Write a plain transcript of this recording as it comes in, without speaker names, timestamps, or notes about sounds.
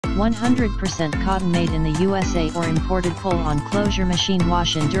100% cotton made in the USA or imported pull-on closure machine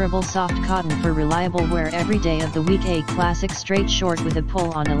wash and durable soft cotton for reliable wear every day of the week. A classic straight short with a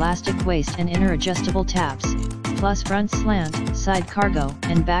pull-on elastic waist and inner adjustable tabs, plus front slant, side cargo,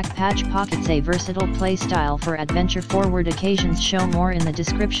 and back patch pockets. A versatile play style for adventure-forward occasions. Show more in the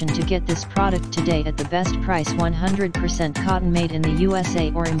description to get this product today at the best price. 100% cotton made in the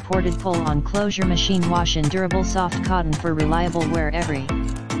USA or imported pull-on closure machine wash and durable soft cotton for reliable wear every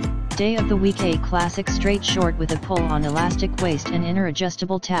day of the week. A classic straight short with a pull-on elastic waist and inner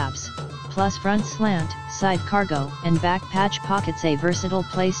adjustable tabs, plus front slant, side cargo, and back patch pockets. A versatile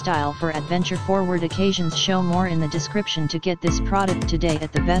play style for adventure-forward occasions. Show more in the description to get this product today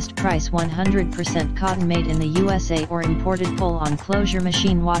at the best price. 100% cotton made in the USA or imported pull-on closure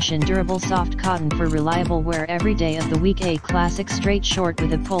machine wash and durable soft cotton for reliable wear every day of the week. A classic straight short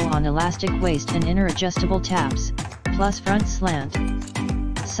with a pull-on elastic waist and inner adjustable tabs, plus front slant,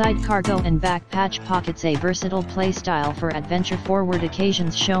 side cargo, and back patch pockets. A versatile play style for adventure-forward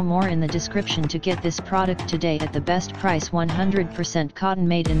occasions. Show more in the description to get this product today at the best price. 100% cotton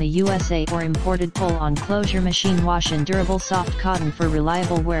made in the USA or imported pull-on closure machine wash and durable soft cotton for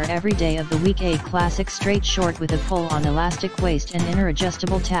reliable wear every day of the week. A classic straight short with a pull-on elastic waist and inner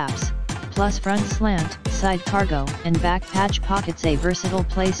adjustable tabs, plus front slant, side cargo, and back patch pockets. A versatile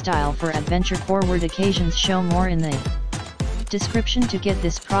play style for adventure-forward occasions. Show more in the description to get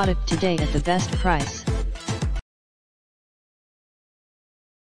this product today at the best price.